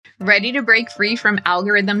Ready to break free from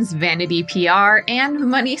algorithms, vanity PR, and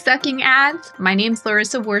money-sucking ads? My name's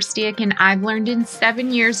Larissa Worstiak, and I've learned in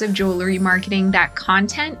 7 years of jewelry marketing that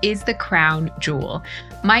content is the crown jewel.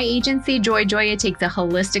 My agency, JoyJoya, takes a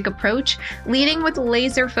holistic approach, leading with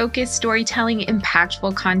laser-focused storytelling,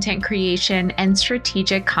 impactful content creation, and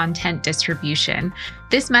strategic content distribution.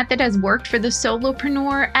 This method has worked for the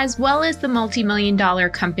solopreneur as well as the multi-million-dollar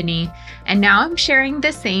company, and now I'm sharing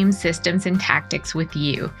the same systems and tactics with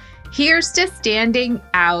you. Here's to standing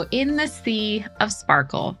out in the sea of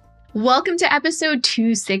sparkle. Welcome to episode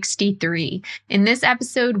 263. In this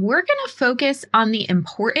episode, we're going to focus on the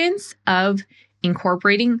importance of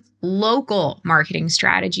incorporating local marketing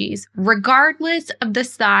strategies, regardless of the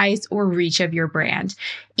size or reach of your brand.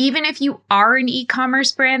 Even if you are an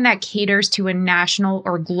e-commerce brand that caters to a national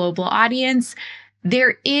or global audience,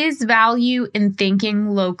 there is value in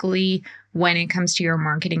thinking locally when it comes to your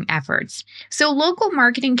marketing efforts. So local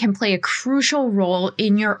marketing can play a crucial role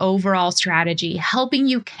in your overall strategy, helping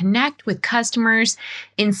you connect with customers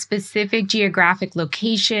in specific geographic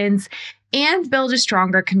locations and build a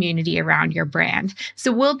stronger community around your brand.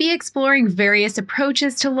 So we'll be exploring various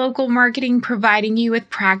approaches to local marketing, providing you with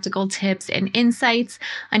practical tips and insights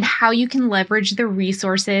on how you can leverage the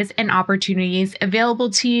resources and opportunities available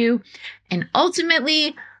to you, and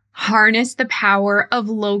ultimately harness the power of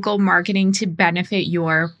local marketing to benefit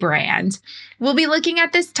your brand. We'll be looking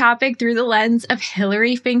at this topic through the lens of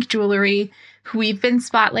Hilary Fink Jewelry, who we've been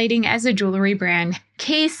spotlighting as a jewelry brand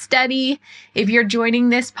case study. If you're joining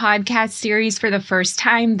this podcast series for the first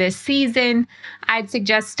time this season, I'd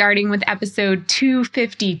suggest starting with episode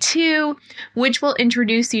 252, which will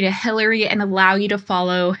introduce you to Hilary and allow you to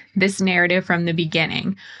follow this narrative from the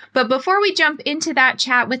beginning. But before we jump into that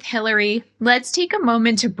chat with Hilary, let's take a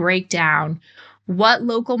moment to break down what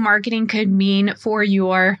local marketing could mean for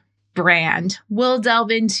your brand. We'll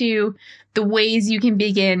delve into the ways you can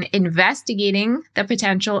begin investigating the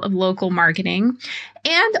potential of local marketing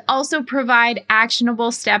and also provide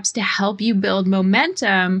actionable steps to help you build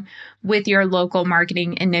momentum with your local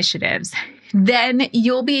marketing initiatives. Then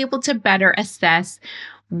you'll be able to better assess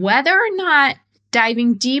whether or not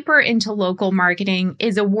diving deeper into local marketing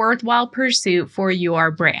is a worthwhile pursuit for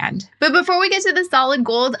your brand. But before we get to the solid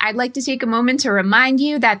gold, I'd like to take a moment to remind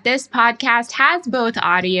you that this podcast has both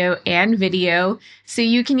audio and video, so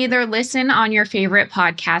you can either listen on your favorite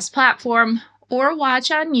podcast platform or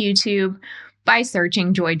watch on YouTube by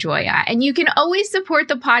searching JoyJoya. And you can always support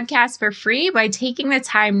the podcast for free by taking the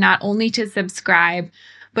time not only to subscribe,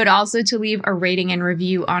 but also to leave a rating and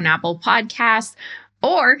review on Apple Podcasts.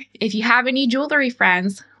 Or if you have any jewelry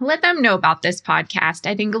friends, let them know about this podcast.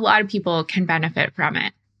 I think a lot of people can benefit from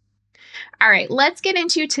it. All right, let's get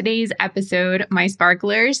into today's episode, my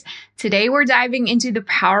sparklers. Today, we're diving into the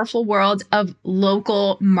powerful world of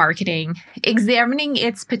local marketing, examining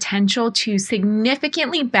its potential to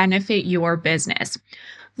significantly benefit your business.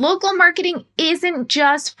 Local marketing isn't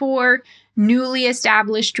just for newly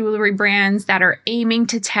established jewelry brands that are aiming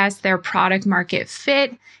to test their product market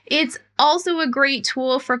fit. It's also a great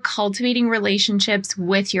tool for cultivating relationships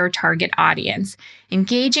with your target audience.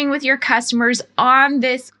 Engaging with your customers on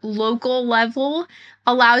this local level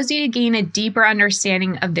allows you to gain a deeper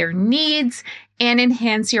understanding of their needs and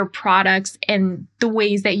enhance your products and the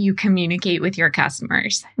ways that you communicate with your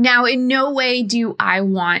customers. Now, in no way do I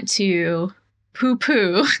want to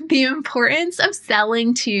poo-poo the importance of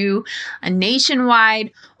selling to a nationwide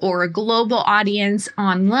or a global audience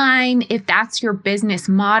online. If that's your business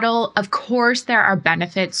model, of course, there are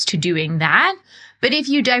benefits to doing that. But if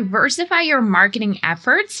you diversify your marketing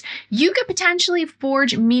efforts, you could potentially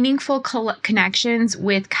forge meaningful connections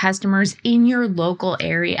with customers in your local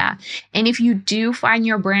area. And if you do find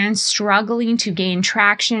your brand struggling to gain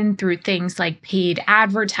traction through things like paid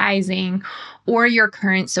advertising or your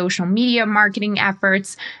current social media marketing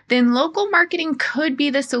efforts, then local marketing could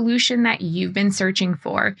be the solution that you've been searching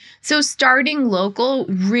for. So starting local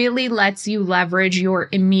really lets you leverage your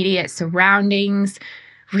immediate surroundings,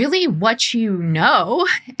 really what you know,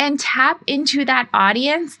 and tap into that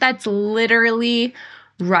audience that's literally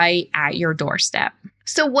right at your doorstep.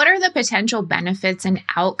 So what are the potential benefits and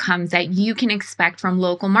outcomes that you can expect from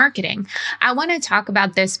local marketing? I want to talk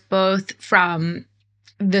about this both from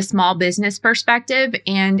the small business perspective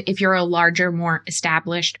and if you're a larger, more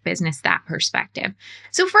established business, that perspective.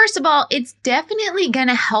 So first of all, it's definitely going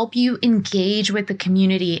to help you engage with the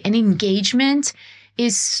community, and engagement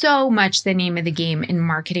is so much the name of the game in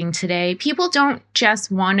marketing today. People don't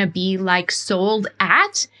just want to be like sold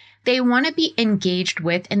at, They want to be engaged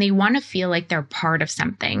with and they want to feel like they're part of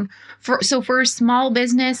something. So for a small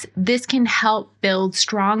business, this can help build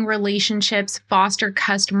strong relationships, foster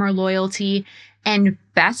customer loyalty, and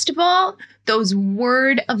best of all, those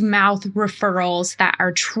word of mouth referrals that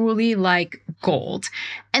are truly like gold.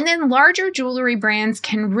 And then larger jewelry brands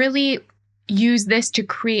can really use this to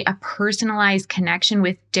create a personalized connection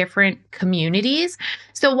with different communities.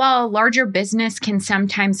 So while a larger business can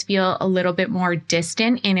sometimes feel a little bit more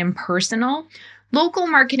distant and impersonal, local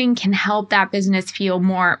marketing can help that business feel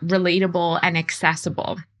more relatable and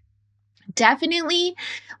accessible. Definitely,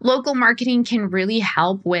 local marketing can really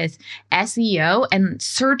help with SEO and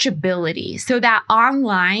searchability so that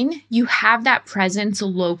online you have that presence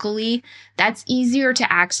locally that's easier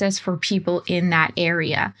to access for people in that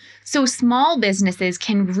area. So small businesses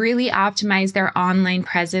can really optimize their online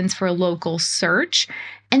presence for local search.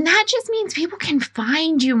 And that just means people can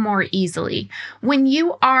find you more easily. When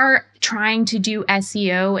you are trying to do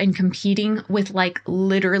SEO and competing with like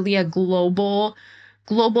literally a global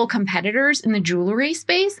competitors in the jewelry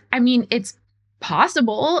space, I mean, it's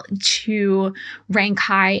possible to rank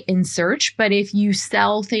high in search, but if you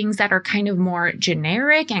sell things that are kind of more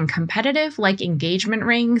generic and competitive, like engagement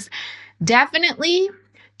rings, definitely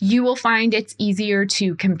you will find it's easier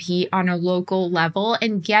to compete on a local level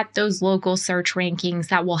and get those local search rankings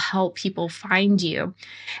that will help people find you.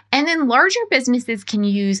 And then larger businesses can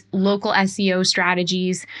use local SEO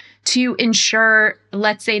strategies to ensure,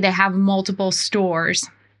 let's say they have multiple stores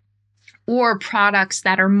or products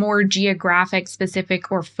that are more geographic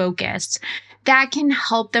specific or focused, that can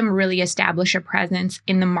help them really establish a presence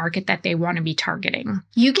in the market that they want to be targeting.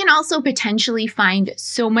 You can also potentially find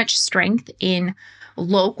so much strength in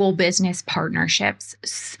local business partnerships,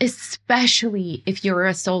 especially if you're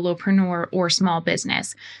a solopreneur or small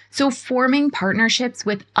business. So forming partnerships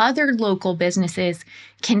with other local businesses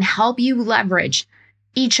can help you leverage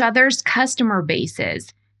each other's customer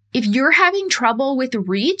bases. If you're having trouble with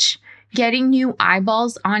reach, getting new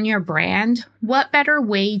eyeballs on your brand, what better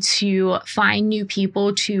way to find new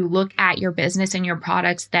people to look at your business and your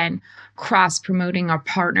products than cross-promoting or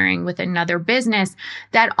partnering with another business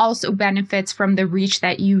that also benefits from the reach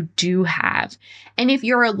that you do have. And if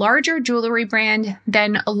you're a larger jewelry brand,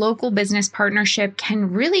 then a local business partnership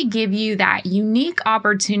can really give you that unique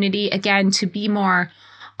opportunity, again, to be more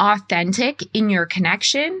authentic in your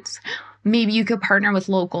connections. Maybe you could partner with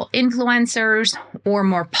local influencers or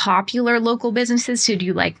more popular local businesses to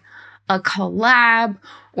do like a collab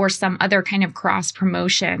or some other kind of cross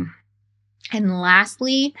promotion. And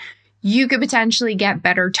lastly, you could potentially get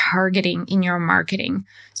better targeting in your marketing.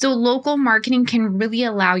 So local marketing can really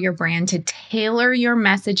allow your brand to tailor your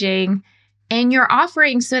messaging and your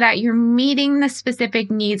offering so that you're meeting the specific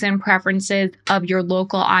needs and preferences of your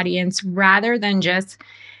local audience rather than just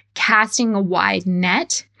casting a wide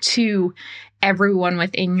net to everyone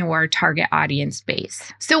within your target audience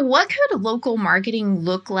base. So what could local marketing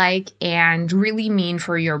look like and really mean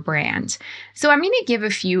for your brand? So I'm going to give a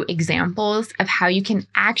few examples of how you can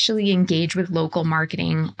actually engage with local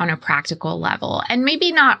marketing on a practical level. And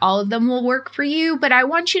maybe not all of them will work for you, but I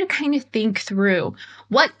want you to kind of think through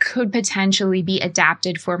what could potentially be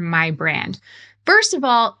adapted for my brand. First of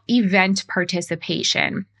all, event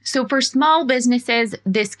participation. So for small businesses,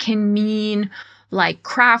 this can mean like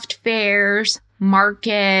craft fairs,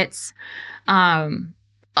 markets,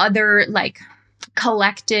 other like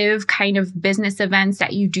collective kind of business events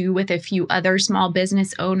that you do with a few other small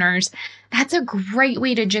business owners. That's a great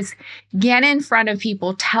way to just get in front of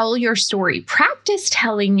people, tell your story, practice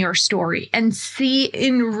telling your story, and see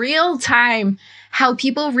in real time how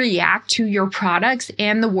people react to your products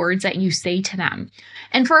and the words that you say to them.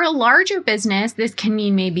 And for a larger business, this can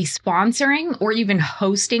mean maybe sponsoring or even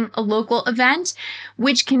hosting a local event,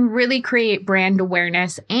 which can really create brand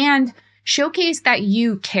awareness and showcase that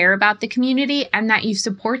you care about the community and that you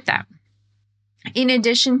support them. In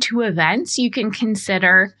addition to events, you can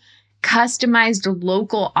consider customized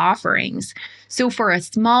local offerings. So for a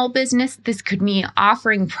small business, this could mean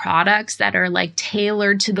offering products that are like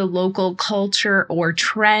tailored to the local culture or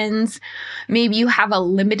trends. Maybe you have a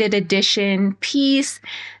limited edition piece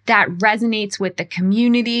that resonates with the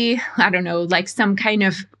community. I don't know, like some kind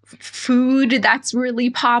of food that's really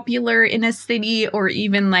popular in a city, or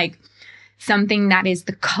even like something that is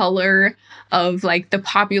the color of like the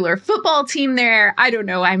popular football team there. I don't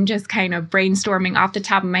know. I'm just kind of brainstorming off the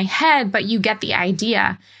top of my head, but you get the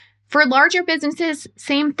idea. For larger businesses,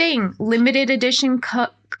 same thing, limited edition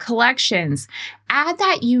collections. Add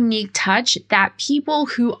that unique touch that people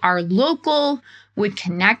who are local would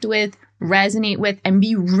connect with, resonate with, and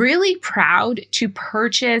be really proud to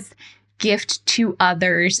purchase gift to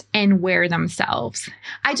others and wear themselves.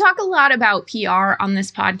 I talk a lot about PR on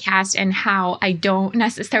this podcast and how I don't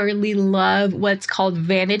necessarily love what's called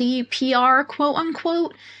vanity PR, quote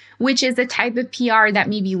unquote, which is a type of PR that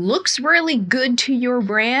maybe looks really good to your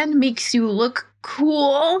brand, makes you look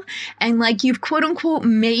cool and like you've quote unquote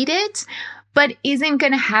made it, but isn't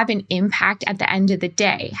going to have an impact at the end of the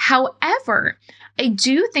day. However, I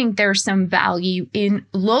do think there's some value in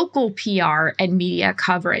local PR and media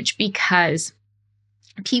coverage because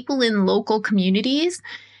people in local communities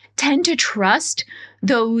tend to trust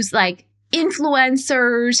those like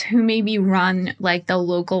influencers who maybe run like the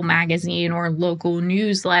local magazine or local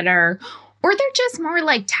newsletter, or they're just more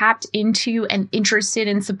like tapped into and interested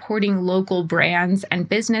in supporting local brands and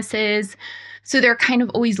businesses. So they're kind of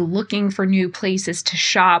always looking for new places to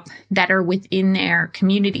shop that are within their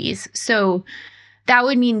communities. So that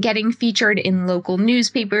would mean getting featured in local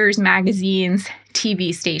newspapers, magazines,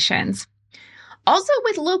 TV stations. Also,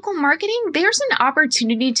 with local marketing, there's an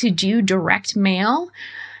opportunity to do direct mail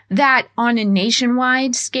that on a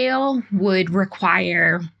nationwide scale would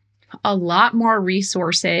require a lot more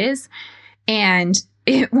resources, and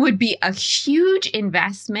it would be a huge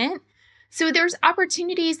investment. So there's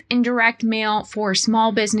opportunities in direct mail for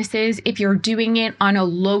small businesses if you're doing it on a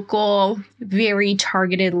local, very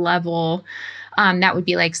targeted level. That would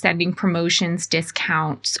be like sending promotions,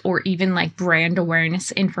 discounts, or even like brand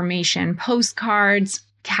awareness information, postcards,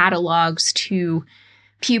 catalogs to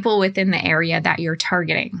people within the area that you're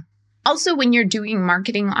targeting. Also, when you're doing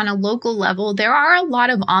marketing on a local level, there are a lot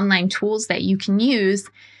of online tools that you can use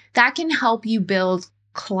that can help you build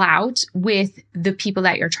clout with the people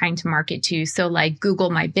that you're trying to market to. So like Google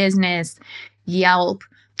My Business, Yelp,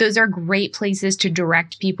 those are great places to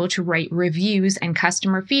direct people to write reviews and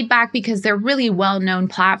customer feedback because they're really well-known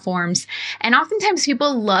platforms. And oftentimes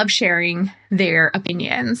people love sharing their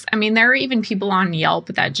opinions. I mean, there are even people on Yelp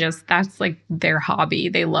that's like their hobby.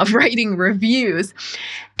 They love writing reviews.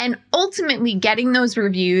 And ultimately getting those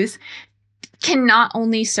reviews can not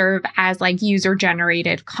only serve as like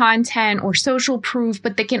user-generated content or social proof,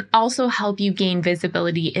 but they can also help you gain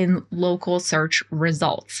visibility in local search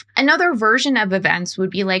results. Another version of events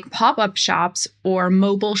would be like pop-up shops or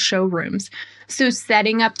mobile showrooms. So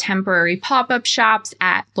setting up temporary pop-up shops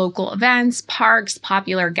at local events, parks,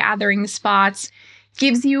 popular gathering spots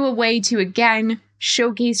gives you a way to, again,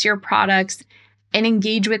 showcase your products and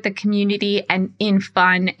engage with the community and in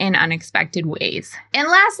fun and unexpected ways. And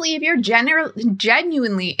lastly, if you're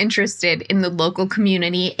genuinely interested in the local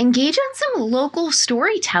community, engage in some local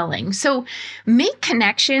storytelling. So make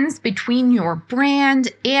connections between your brand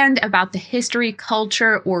and about the history,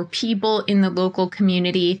 culture, or people in the local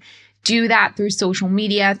community. Do that through social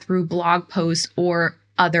media, through blog posts, or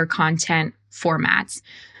other content formats.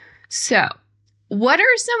 So, what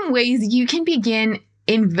are some ways you can begin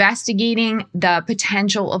investigating the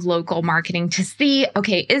potential of local marketing to see,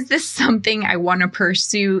 okay, is this something I want to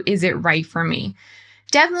pursue? Is it right for me?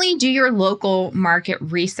 Definitely do your local market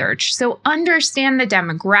research. So understand the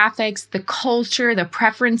demographics, the culture, the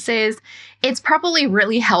preferences. It's probably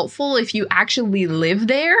really helpful if you actually live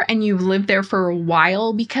there and you've lived there for a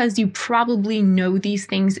while because you probably know these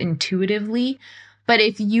things intuitively. But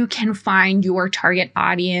if you can find your target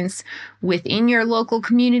audience within your local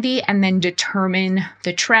community and then determine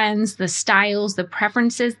the trends, the styles, the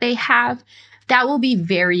preferences they have, that will be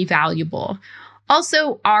very valuable.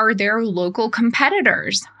 Also, are there local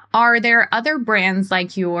competitors? Are there other brands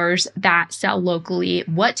like yours that sell locally?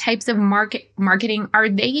 What types of marketing are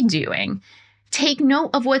they doing? Take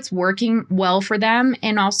note of what's working well for them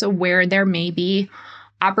and also where there may be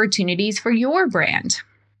opportunities for your brand.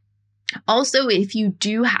 Also, if you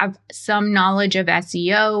do have some knowledge of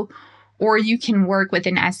SEO or you can work with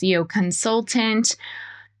an SEO consultant,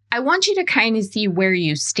 I want you to kind of see where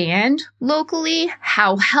you stand locally.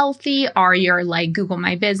 How healthy are your like Google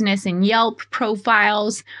My Business and Yelp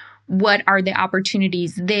profiles? What are the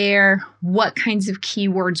opportunities there? What kinds of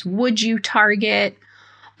keywords would you target?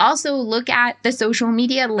 Also, look at the social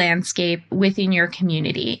media landscape within your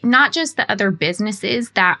community, not just the other businesses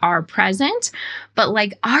that are present, but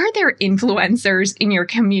like, are there influencers in your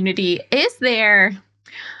community? Is there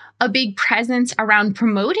a big presence around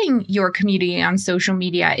promoting your community on social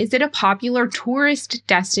media? Is it a popular tourist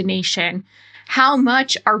destination? How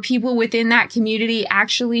much are people within that community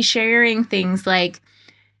actually sharing things like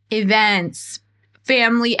events,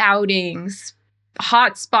 family outings,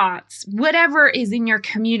 hotspots, whatever is in your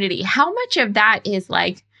community? How much of that is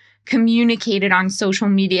like communicated on social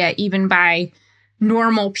media, even by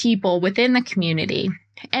normal people within the community?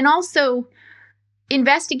 And also,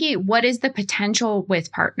 investigate what is the potential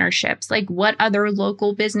with partnerships. Like, what other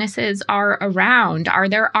local businesses are around? Are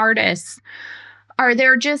there artists? Are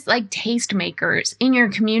there just like tastemakers in your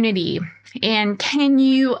community? And can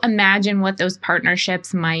you imagine what those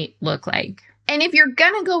partnerships might look like? And if you're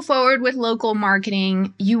going to go forward with local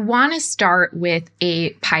marketing, you want to start with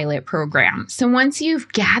a pilot program. So once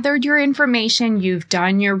you've gathered your information, you've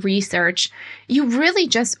done your research, you really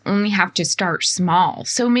just only have to start small.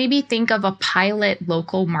 So maybe think of a pilot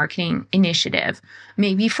local marketing initiative.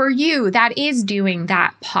 Maybe for you, that is doing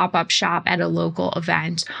that pop-up shop at a local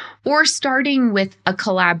event, or starting with a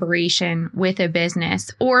collaboration with a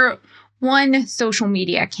business, or one social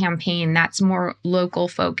media campaign that's more local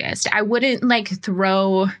focused. I wouldn't like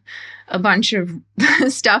throw a bunch of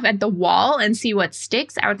stuff at the wall and see what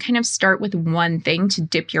sticks. I would kind of start with one thing to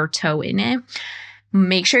dip your toe in it.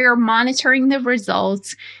 Make sure you're monitoring the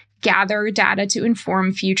results, gather data to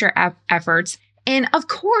inform future efforts. And of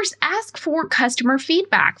course, ask for customer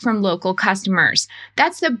feedback from local customers.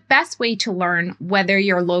 That's the best way to learn whether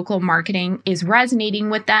your local marketing is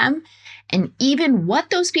resonating with them, and even what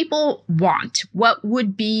those people want, what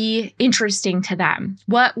would be interesting to them,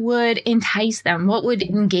 what would entice them, what would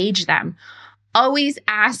engage them. Always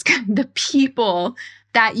ask the people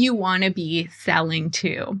that you want to be selling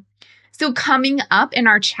to. So coming up in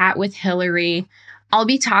our chat with Hillary, I'll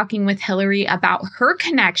be talking with Hillary about her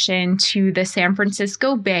connection to the San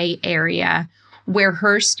Francisco Bay Area, where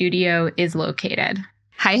her studio is located.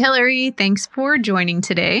 Hi, Hillary. Thanks for joining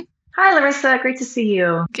today. Hi, Larissa. Great to see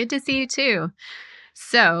you. Good to see you too.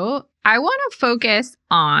 So I want to focus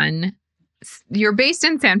on, you're based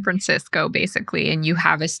in San Francisco, basically, and you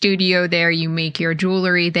have a studio there. You make your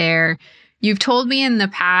jewelry there. You've told me in the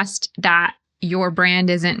past that your brand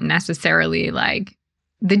isn't necessarily like,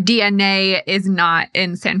 the DNA is not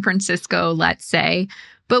in San Francisco, let's say,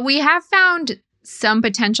 but we have found some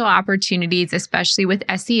potential opportunities, especially with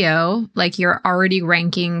SEO, like you're already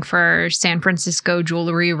ranking for San Francisco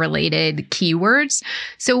jewelry related keywords.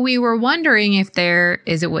 So we were wondering if there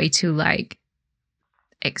is a way to like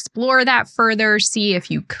explore that further, see if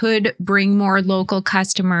you could bring more local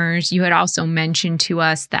customers. You had also mentioned to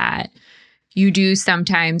us that you do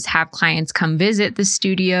sometimes have clients come visit the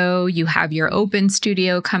studio. You have your open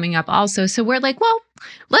studio coming up also. So we're like, well,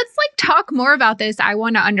 let's like talk more about this. I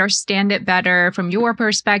want to understand it better from your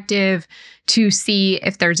perspective to see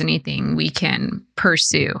if there's anything we can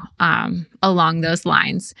pursue along those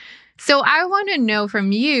lines. So I want to know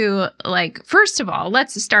from you, like, first of all,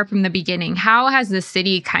 let's start from the beginning. How has the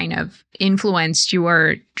city kind of influenced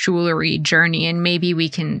your jewelry journey? And maybe we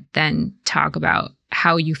can then talk about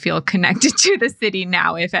how you feel connected to the city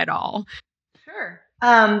now, if at all. Sure.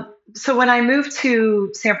 So when I moved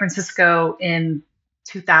to San Francisco in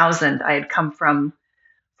 2000, I had come from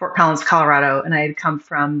Fort Collins, Colorado, and I had come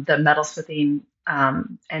from the metalsmithing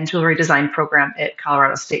and jewelry design program at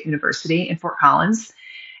Colorado State University in Fort Collins.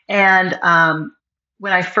 And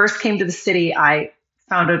when I first came to the city, I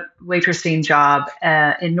found a waitressing job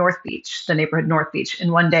in North Beach, the neighborhood North Beach.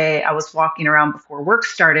 And one day I was walking around before work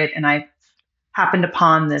started, and I happened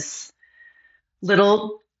upon this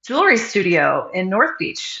little jewelry studio in North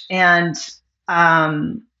Beach. And I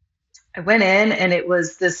went in, and it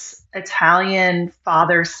was this Italian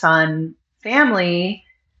father-son family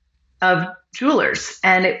of jewelers.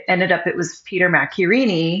 And it was Peter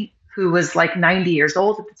Macchiarini, who was like 90 years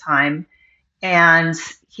old at the time. And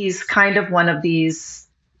he's kind of one of these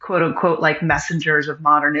quote unquote like messengers of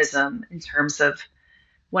modernism, in terms of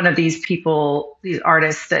one of these people, these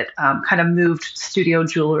artists that kind of moved studio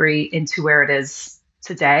jewelry into where it is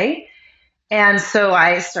today. And so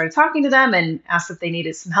I started talking to them and asked if they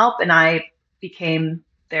needed some help, and I became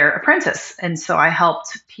their apprentice. And so I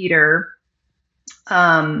helped Peter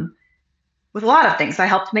with a lot of things. I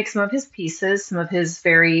helped make some of his pieces, some of his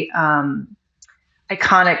very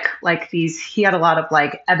iconic, like these, he had a lot of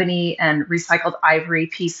like ebony and recycled ivory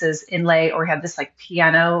pieces inlay, or he had this like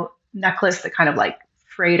piano necklace that kind of like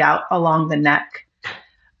frayed out along the neck,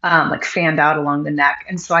 like fanned out along the neck.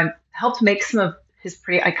 And so I helped make some of his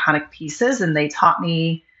pretty iconic pieces, and they taught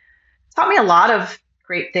me a lot of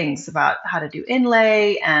great things about how to do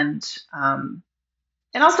inlay, and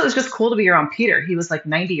also it was just cool to be around Peter. He was like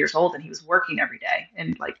 90 years old, and he was working every day,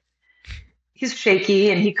 and like he's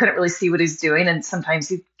shaky and he couldn't really see what he's doing, and sometimes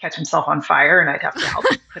he'd catch himself on fire and I'd have to help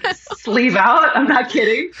him put his sleeve out. I'm not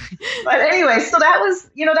kidding. But anyway, so that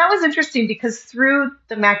was interesting, because through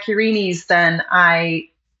the Macchiarinis, then I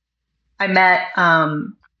met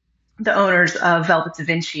the owners of Velvet Da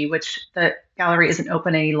Vinci, which the gallery isn't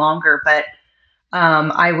open any longer, but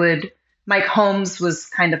Mike Holmes was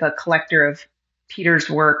kind of a collector of Peter's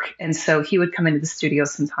work. And so he would come into the studio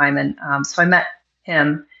sometime. And so I met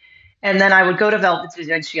him. And then I would go to Velvet Da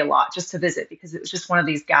Vinci a lot just to visit because it was just one of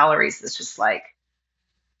these galleries that's just like,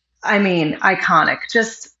 I mean, iconic,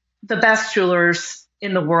 just the best jewelers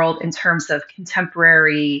in the world in terms of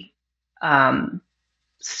contemporary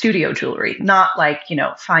studio jewelry, not like,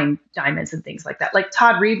 fine diamonds and things like that. Like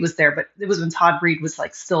Todd Reed was there, but it was when Todd Reed was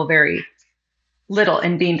like still very little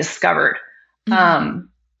and being discovered. Mm-hmm.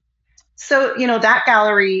 So, that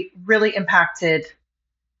gallery really impacted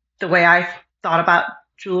the way I thought about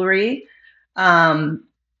jewelry. And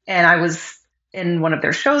I was in one of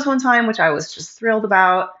their shows one time, which I was just thrilled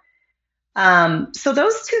about. So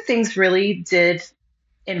those two things really did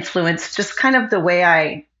influence just kind of the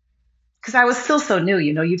way because I was still so new,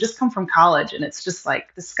 you just come from college and it's just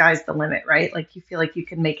like the sky's the limit, right? Like you feel like you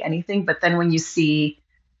can make anything. But then when you see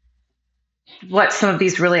what some of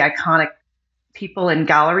these really iconic people in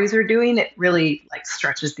galleries are doing, it really like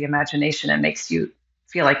stretches the imagination and makes you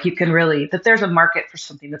feel like you can really, that there's a market for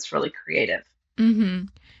something that's really creative. Mm-hmm.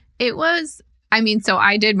 It was, so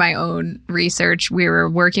I did my own research. We were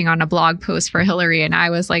working on a blog post for Hillary and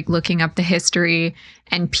I was like looking up the history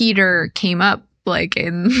and Peter came up like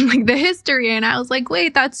in like the history. And I was like,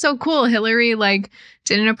 wait, that's so cool. Hillary like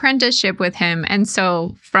did an apprenticeship with him. And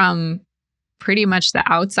so from pretty much the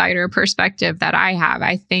outsider perspective that I have,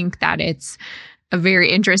 I think that it's a very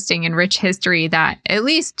interesting and rich history that at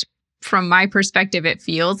least from my perspective, it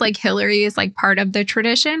feels like Hillary is like part of the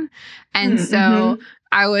tradition. And so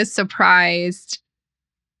I was surprised.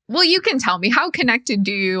 Well, you can tell me, how connected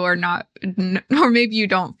do you or not, or maybe you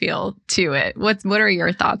don't feel to it? What are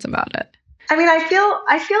your thoughts about it? I mean,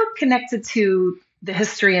 I feel connected to the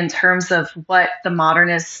history in terms of what the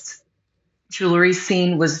modernist jewelry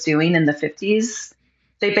scene was doing in the 50s.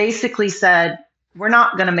 They basically said, we're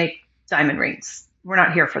not going to make diamond rings. We're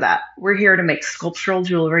not here for that. We're here to make sculptural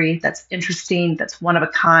jewelry that's interesting, that's one of a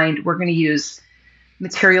kind. We're going to use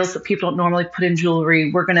materials that people don't normally put in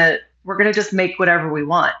jewelry. We're going to just make whatever we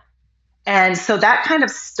want. And so that kind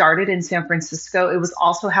of started in San Francisco. It was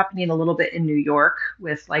also happening a little bit in New York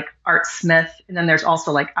with like Art Smith. And then there's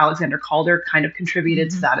also like Alexander Calder kind of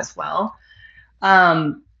contributed to that as well.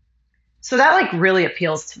 So that like really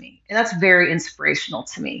appeals to me. And that's very inspirational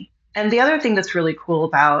to me. And the other thing that's really cool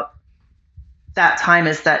about that time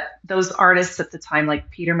is that those artists at the time,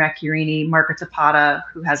 like Peter Macchiarini, Margaret Tapata,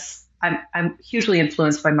 I'm hugely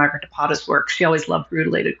influenced by Margaret Tapata's work. She always loved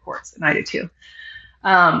rutilated quartz, and I do too.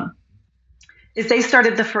 Is they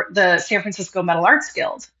started the San Francisco Metal Arts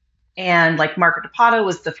Guild, and like Margaret Tapata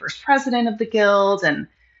was the first president of the guild, and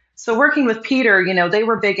so working with Peter, they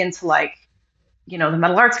were big into like, the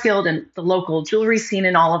Metal Arts Guild and the local jewelry scene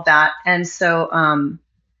and all of that, and so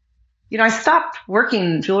I stopped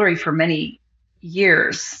working jewelry for many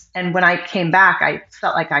years, and when I came back, I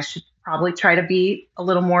felt like I should probably try to be a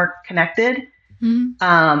little more connected, and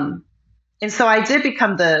so I did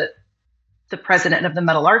become the president of the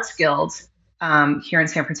Metal Arts Guild here in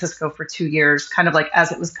San Francisco for 2 years, kind of like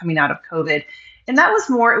as it was coming out of COVID. And that was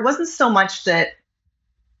more, it wasn't so much that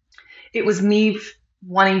it was me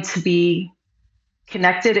wanting to be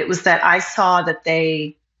connected. It was that I saw that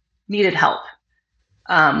they needed help.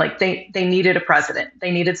 Like they needed a president.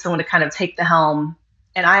 They needed someone to kind of take the helm.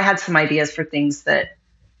 And I had some ideas for things that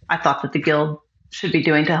I thought that the guild should be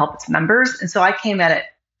doing to help its members. And so I came at it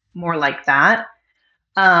more like that.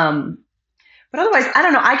 But otherwise, I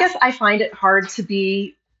don't know. I guess I find it hard to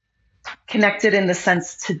be connected in the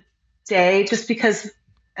sense today, just because,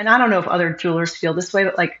 and I don't know if other jewelers feel this way,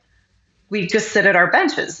 but like we just sit at our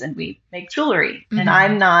benches and we make jewelry. And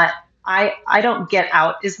I don't get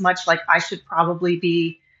out as much. Like I should probably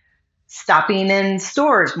be stopping in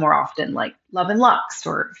stores more often, like Love and Lux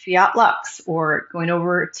or Fiat Lux, or going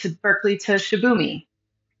over to Berkeley to Shibumi,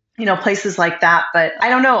 places like that. But I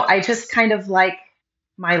don't know. I just kind of like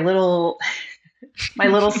my little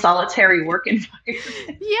solitary work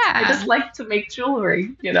environment. Yeah. I just like to make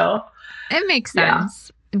jewelry, It makes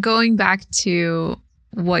sense. Yeah. Going back to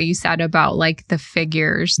what you said about like the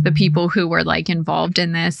figures, the people who were like involved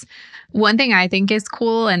in this, one thing I think is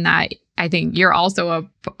cool and that I think you're also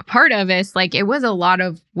a part of is like it was a lot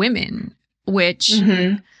of women, which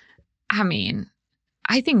I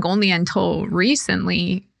think only until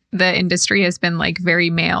recently the industry has been like very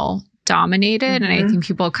male dominated. And I think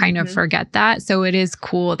people kind of forget that. So it is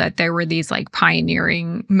cool that there were these like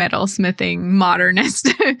pioneering metalsmithing modernist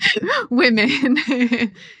women.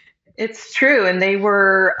 It's true. And they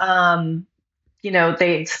were,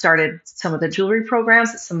 they started some of the jewelry programs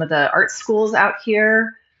at some of the art schools out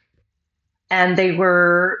here. And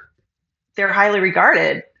they're highly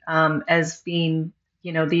regarded as being,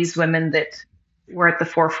 these women that were at the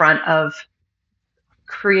forefront of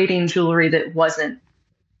creating jewelry that wasn't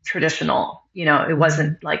traditional. It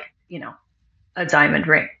wasn't like, a diamond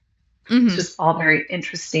ring. It's Hmm. just all very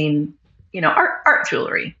interesting, art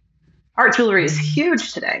jewelry. Art jewelry is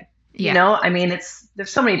huge today. Yeah. I mean, there's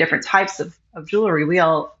so many different types of jewelry. We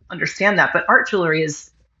all understand that, but art jewelry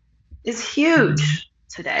is huge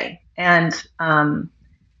today. And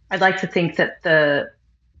I'd like to think that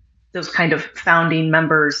those kind of founding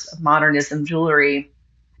members of modernism jewelry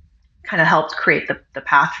kind of helped create the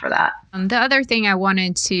path for that. The other thing I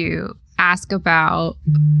wanted to ask about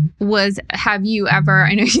was, have you ever,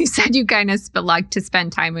 I know you said you kind of like to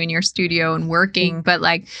spend time in your studio and working, but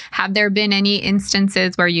like, have there been any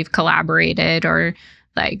instances where you've collaborated or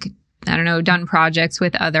like, I don't know, done projects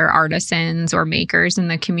with other artisans or makers in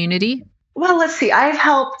the community? Well, let's see. I've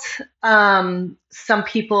helped some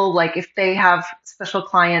people, like if they have special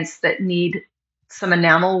clients that need some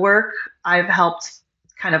enamel work, I've helped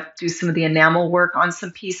kind of do some of the enamel work on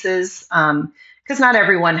some pieces, because not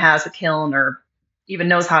everyone has a kiln or even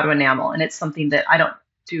knows how to enamel. And it's something that I don't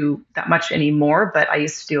do that much anymore, but I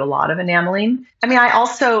used to do a lot of enameling. I mean,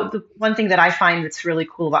 the one thing that I find that's really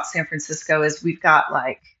cool about San Francisco is we've got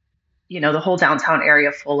like, the whole downtown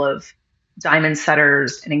area full of diamond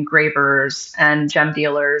setters and engravers and gem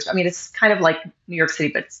dealers. I mean, it's kind of like New York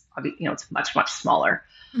City, but it's much, much smaller.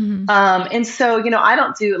 Mm-hmm. And so, I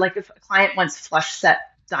don't do like if a client wants flush set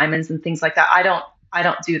diamonds and things like that. I don't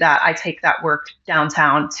do that. I take that work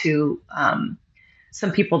downtown to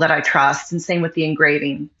some people that I trust. And same with the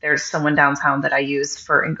engraving. There's someone downtown that I use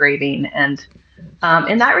for engraving. And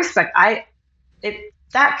in that respect,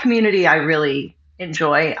 that community I really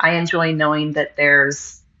enjoy. I enjoy knowing that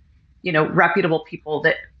there's reputable people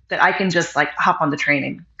that I can just like hop on the train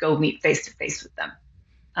and go meet face to face with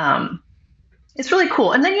them. It's really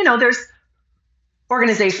cool. And then, there's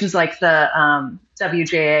organizations like the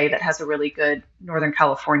WJA that has a really good Northern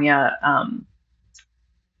California,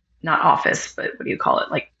 not office, but what do you call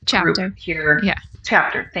it? Like Chapter group here. Yeah.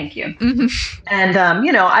 Chapter. Thank you. Mm-hmm. And,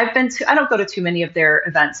 I don't go to too many of their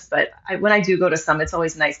events, but when I do go to some, it's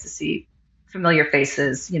always nice to see familiar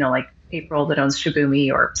faces, like April that owns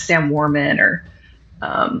Shibumi or Sam Warman or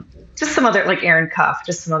just some other like Aaron Cuff,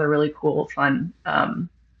 just some other really cool, fun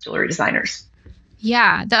jewelry designers.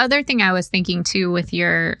 Yeah. The other thing I was thinking too with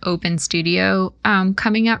your open studio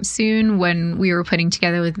coming up soon, when we were putting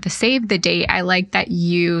together with the save the date, I like that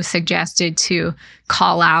you suggested to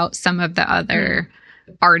call out some of the other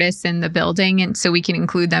artists in the building, and so we can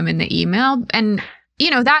include them in the email. And,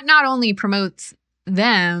 that not only promotes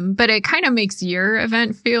them, but it kind of makes your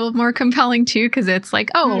event feel more compelling too, because it's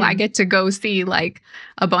like, I get to go see like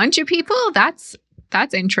a bunch of people. That's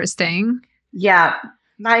interesting. Yeah.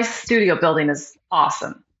 My studio building is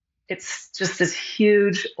awesome. It's just this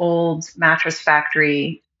huge old mattress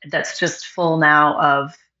factory that's just full now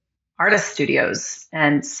of artist studios.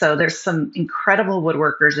 And so there's some incredible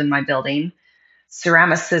woodworkers in my building,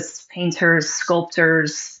 ceramicists, painters,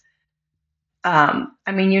 sculptors. I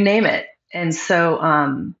mean, you name it. And so,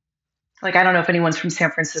 like, I don't know if anyone's from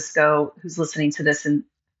San Francisco who's listening to this, and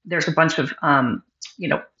there's a bunch of, we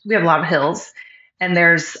have a lot of hills, and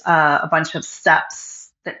there's a bunch of steps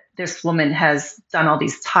that this woman has done all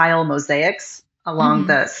these tile mosaics along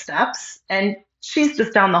the steps. And she's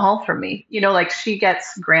just down the hall from me. Like she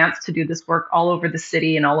gets grants to do this work all over the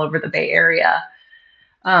city and all over the Bay Area.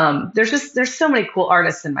 There's so many cool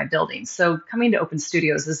artists in my building. So coming to Open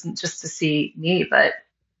Studios isn't just to see me, but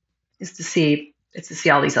it's to see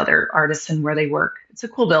all these other artists and where they work. It's a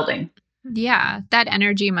cool building. Yeah. That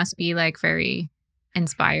energy must be like very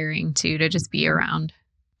inspiring too, to just be around.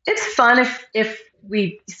 It's fun if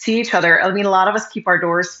we see each other. I mean, a lot of us keep our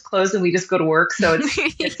doors closed and we just go to work. So it's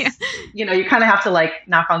Yeah. You kind of have to like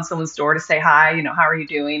knock on someone's door to say hi, how are you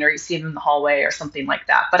doing? Or you see them in the hallway or something like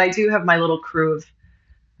that. But I do have my little crew of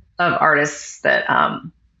artists that I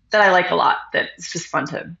like a lot, that it's just fun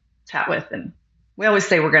to chat with. And we always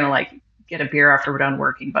say we're going to like get a beer after we're done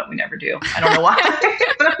working, but we never do. I don't know why,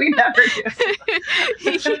 but we never do.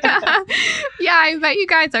 Yeah, I bet you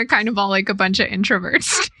guys are kind of all like a bunch of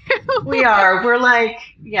introverts. We are. We're like,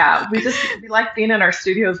 we like being in our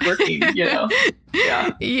studios working, Yeah.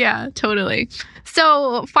 Yeah, totally.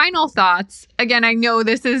 So final thoughts. Again, I know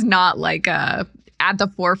this is not like at the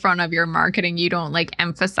forefront of your marketing. You don't like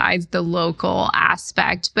emphasize the local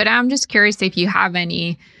aspect, but I'm just curious if you have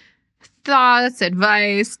any thoughts,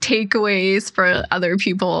 advice, takeaways for other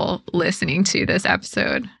people listening to this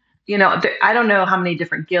episode. I don't know how many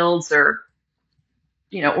different guilds or,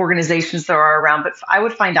 organizations there are around, but I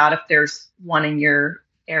would find out if there's one in your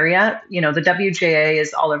area. The WJA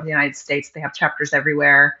is all over the United States. They have chapters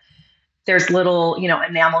everywhere. there's little,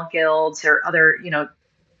 enamel guilds or other,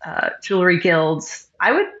 jewelry guilds.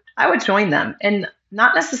 I would join them, and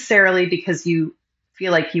not necessarily because you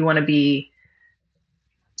feel like you want to be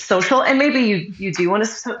social, and maybe you do want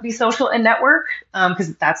to be social and network,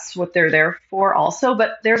 because that's what they're there for also.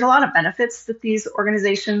 But there's a lot of benefits that these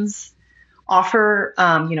organizations offer,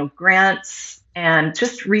 grants and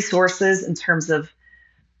just resources in terms of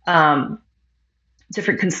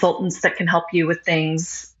different consultants that can help you with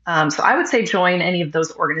things. So I would say join any of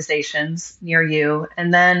those organizations near you.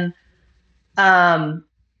 And then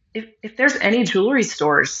if there's any jewelry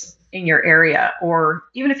stores in your area, or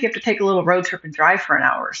even if you have to take a little road trip and drive for an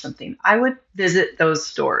hour or something, I would visit those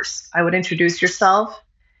stores. I would introduce yourself,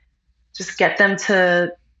 just get them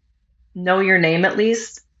to know your name at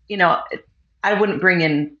least. I wouldn't bring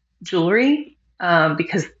in jewelry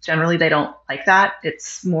because generally they don't like that.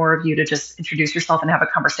 It's more of you to just introduce yourself and have a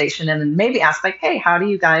conversation, and then maybe ask like, hey, how do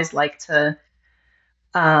you guys like to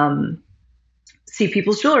see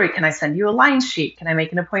people's jewelry? Can I send you a line sheet? Can I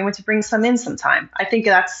make an appointment to bring some in sometime? I think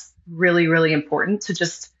that's really, really important to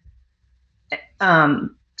just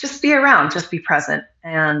be around, just be present.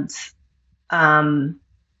 And then,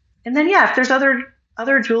 yeah, if there's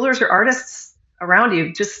other jewelers or artists around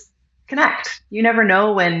you, just connect. You never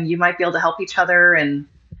know when you might be able to help each other. And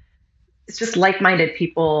it's just like-minded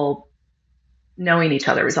people knowing each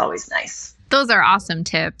other is always nice. Those are awesome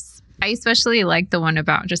tips. I especially like the one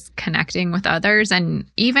about just connecting with others, and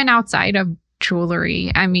even outside of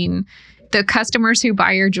jewelry. I mean, the customers who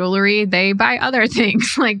buy your jewelry, they buy other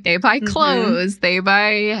things. Like they buy clothes, they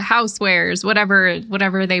buy housewares,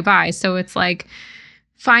 whatever they buy. So it's like,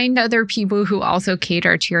 find other people who also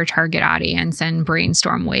cater to your target audience and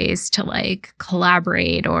brainstorm ways to like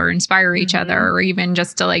collaborate or inspire each other, or even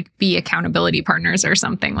just to like be accountability partners or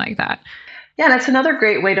something like that. Yeah, and it's another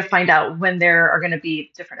great way to find out when there are going to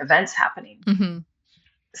be different events happening.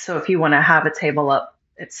 So if you want to have a table up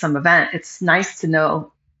at some event, it's nice to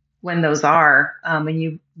know when those are, and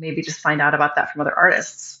you maybe just find out about that from other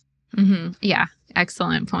artists. Yeah,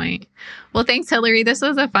 excellent point. Well, thanks, Hillary. This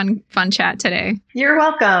was a fun chat today. You're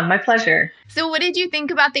welcome. My pleasure. So what did you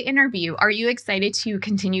think about the interview? Are you excited to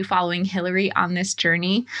continue following Hillary on this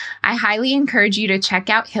journey? I highly encourage you to check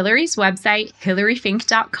out Hillary's website,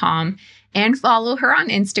 hillaryfink.com, and follow her on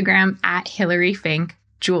Instagram at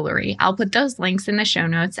hillaryfinkjewelry. I'll put those links in the show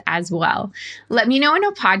notes as well. Let me know in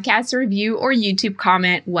a podcast review or YouTube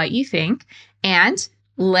comment what you think, and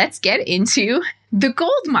let's get into the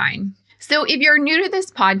gold mine. So if you're new to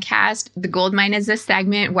this podcast, the gold mine is a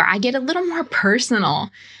segment where I get a little more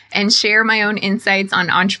personal and share my own insights on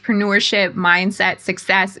entrepreneurship, mindset,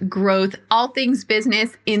 success, growth, all things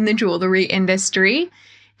business in the jewelry industry.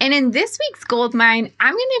 And in this week's gold mine,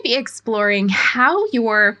 I'm going to be exploring how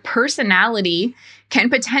your personality can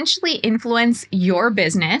potentially influence your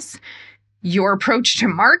business, your approach to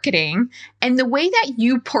marketing, and the way that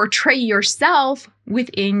you portray yourself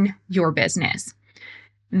within your business.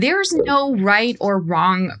 There's no right or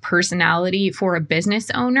wrong personality for a business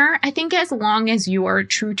owner. I think as long as you are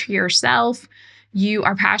true to yourself, you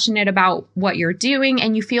are passionate about what you're doing,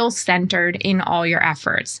 and you feel centered in all your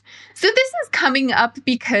efforts. So this is coming up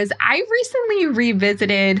because I recently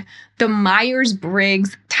revisited the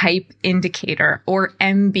Myers-Briggs Type Indicator, or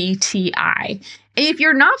MBTI. If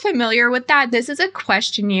you're not familiar with that, this is a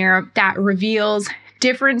questionnaire that reveals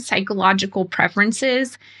different psychological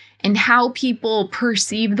preferences and how people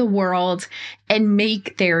perceive the world and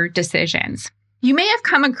make their decisions. You may have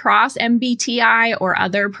come across MBTI or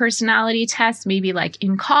other personality tests, maybe like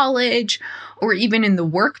in college or even in the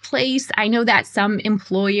workplace. I know that some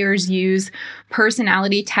employers use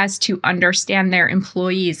personality tests to understand their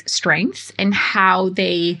employees' strengths and how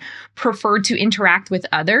they prefer to interact with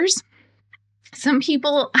others. Some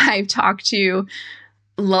people I've talked to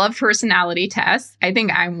love personality tests. I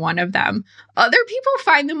think I'm one of them. Other people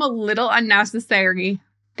find them a little unnecessary.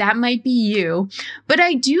 That might be you. But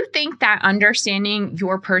I do think that understanding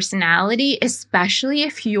your personality, especially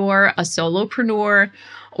if you're a solopreneur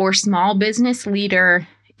or small business leader,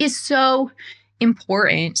 is so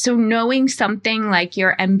important. So knowing something like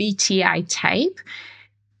your MBTI type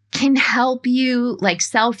can help you like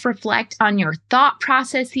self-reflect on your thought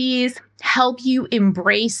processes, help you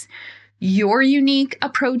embrace your unique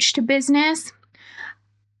approach to business.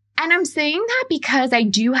 And I'm saying that because I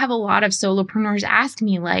do have a lot of solopreneurs ask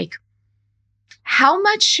me like, how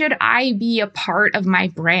much should I be a part of my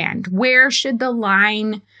brand? Where should the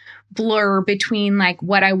line blur between like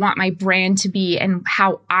what I want my brand to be and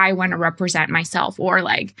how I want to represent myself? Or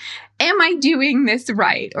like, am I doing this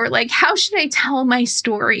right? Or like, how should I tell my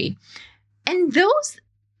story? And those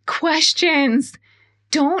questions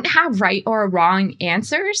don't have right or wrong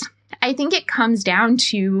answers. I think it comes down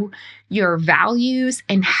to your values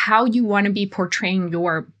and how you want to be portraying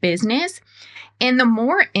your business. And the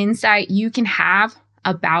more insight you can have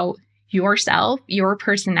about yourself, your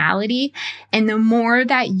personality, and the more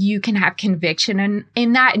that you can have conviction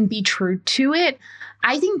in that and be true to it,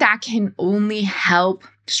 I think that can only help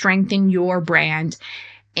strengthen your brand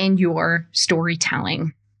and your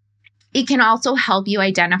storytelling. It can also help you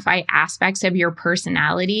identify aspects of your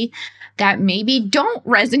personality that maybe don't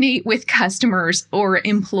resonate with customers or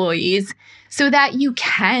employees so that you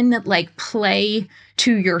can play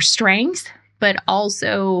to your strengths, but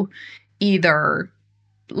also either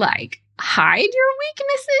hide your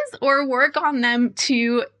weaknesses or work on them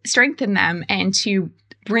to strengthen them and to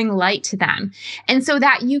bring light to them. And so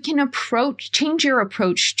that you can change your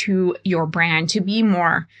approach to your brand to be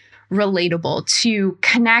more relatable, to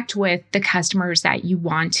connect with the customers that you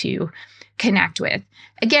want to connect with.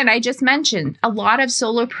 Again, I just mentioned a lot of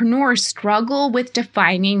solopreneurs struggle with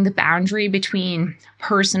defining the boundary between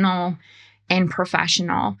personal and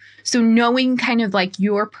professional. So knowing kind of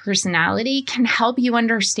your personality can help you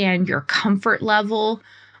understand your comfort level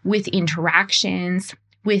with interactions,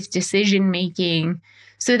 with decision making,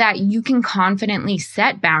 so that you can confidently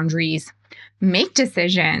set boundaries, make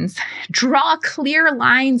decisions, draw clear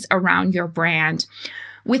lines around your brand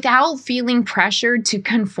without feeling pressured to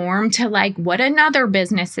conform to what another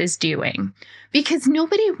business is doing. Because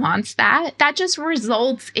nobody wants that. That just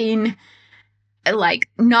results in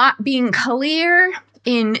not being clear,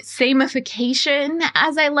 in samification,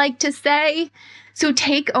 as I like to say. So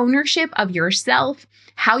take ownership of yourself,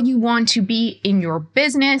 how you want to be in your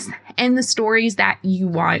business, and the stories that you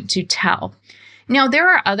want to tell. Now, there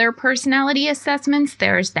are other personality assessments.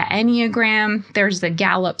 There's the Enneagram, there's the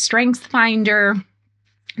Gallup Strengths Finder.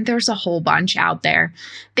 There's a whole bunch out there.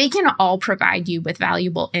 They can all provide you with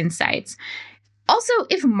valuable insights. Also,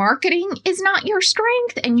 if marketing is not your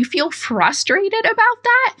strength and you feel frustrated about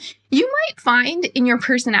that, you might find in your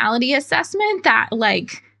personality assessment that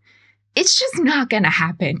it's just not going to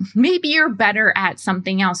happen. Maybe you're better at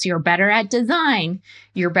something else. You're better at design.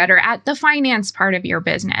 You're better at the finance part of your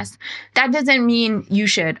business. That doesn't mean you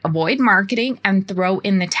should avoid marketing and throw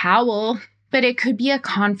in the towel, but it could be a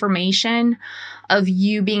confirmation of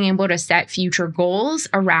you being able to set future goals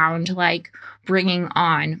around bringing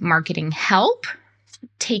on marketing help,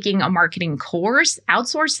 taking a marketing course,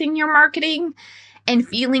 outsourcing your marketing, and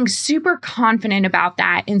feeling super confident about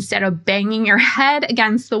that instead of banging your head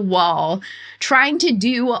against the wall, trying to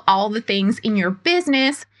do all the things in your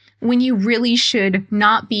business when you really should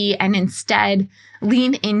not be, and instead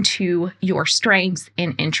lean into your strengths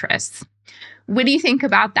and interests. What do you think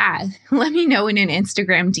about that? Let me know in an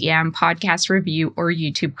Instagram DM, podcast review, or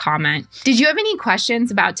YouTube comment. Did you have any questions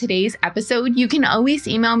about today's episode? You can always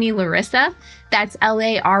email me, Larissa. That's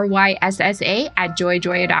LARYSSA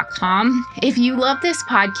 @joyjoya.com. If you love this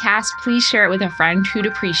podcast, please share it with a friend who'd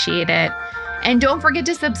appreciate it. And don't forget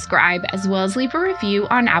to subscribe as well as leave a review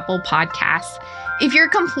on Apple Podcasts. If you're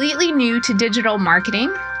completely new to digital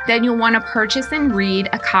marketing, then you'll want to purchase and read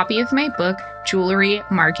a copy of my book, Jewelry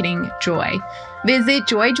Marketing Joy. Visit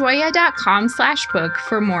joyjoya.com/book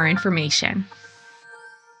for more information.